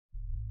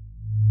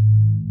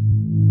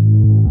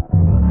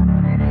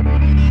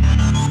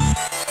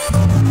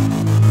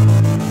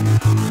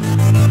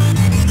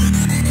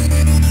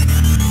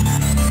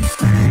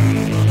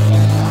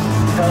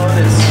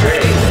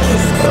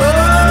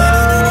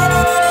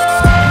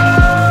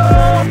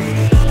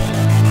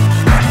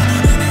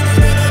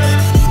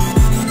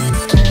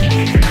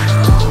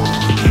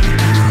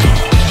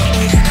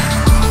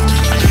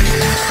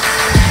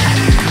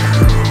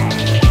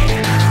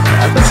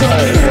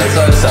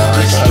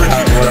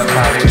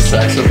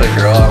sex with a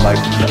girl, I'm like,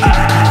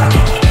 ah!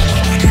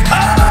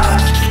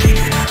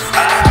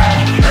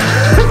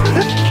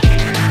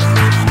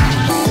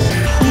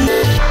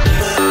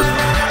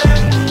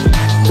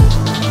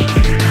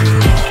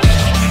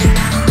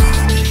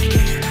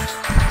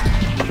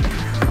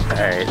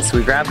 Alright, so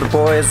we grabbed the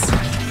boys.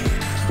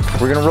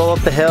 We're gonna roll up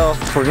the hill.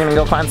 We're gonna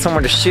go find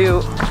somewhere to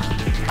shoot.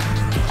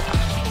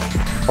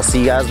 I'll see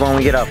you guys when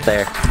we get up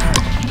there.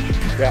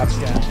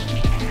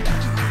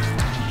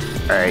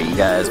 Alright, you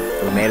guys,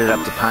 we made it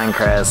up to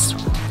Pinecrest.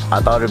 I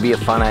thought it'd be a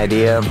fun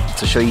idea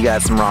to show you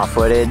guys some raw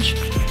footage,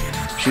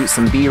 shoot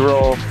some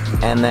B-roll,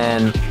 and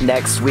then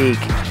next week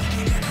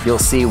you'll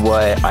see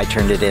what I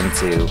turned it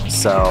into.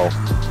 So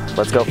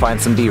let's go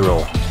find some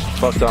B-roll.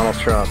 Fuck Donald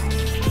Trump.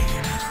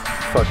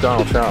 Fuck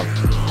Donald Trump.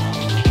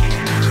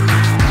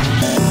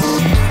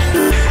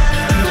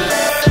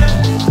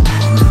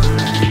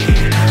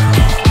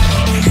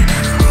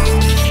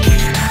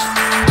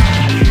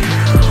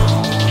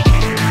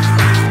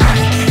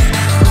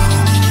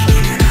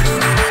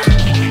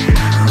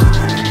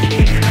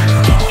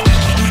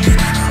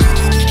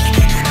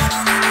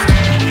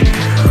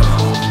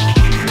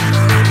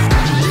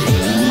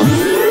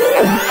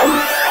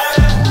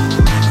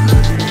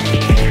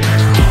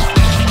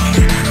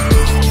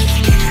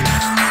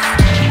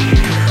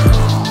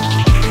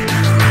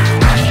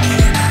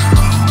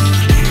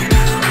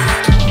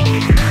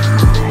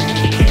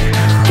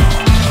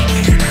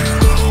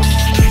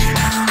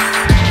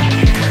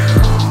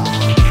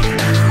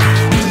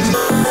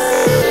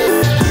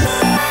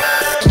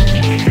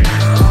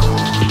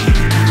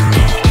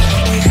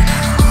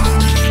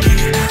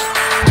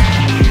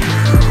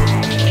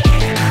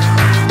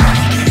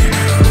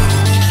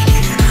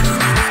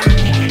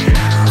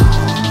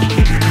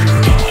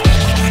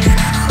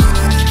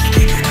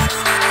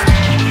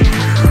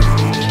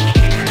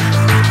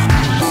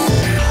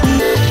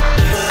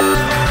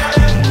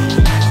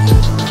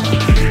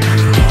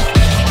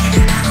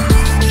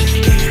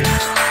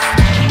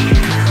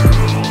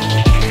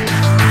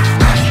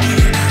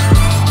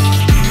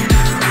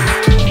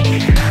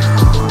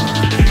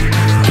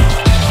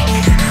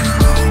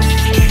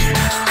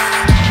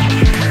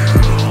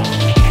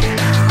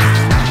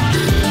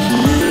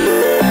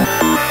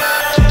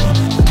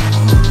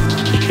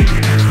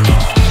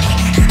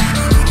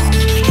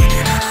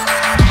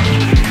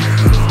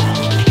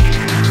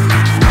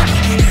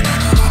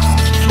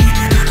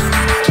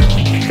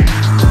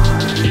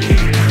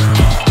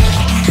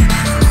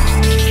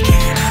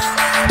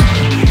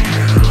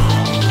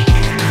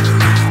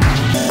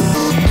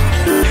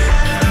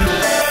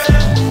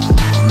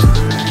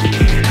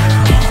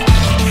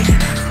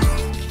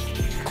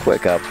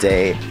 Quick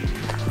update.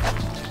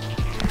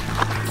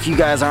 If you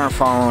guys aren't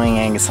following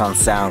Angus on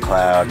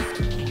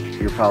SoundCloud,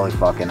 you're probably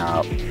fucking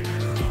up.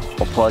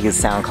 I'll plug his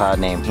SoundCloud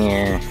name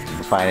here. You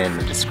can find it in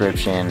the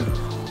description.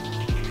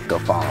 Go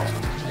follow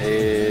him.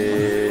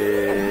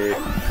 Hey.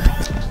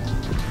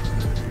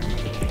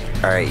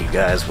 Alright, you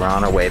guys, we're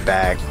on our way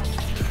back.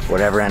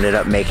 Whatever ended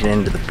up making it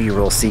into the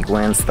B-roll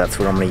sequence, that's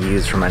what I'm going to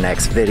use for my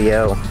next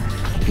video.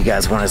 If you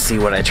guys want to see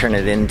what I turn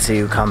it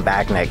into, come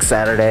back next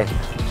Saturday.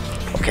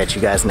 I'll catch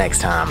you guys next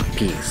time.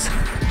 Peace.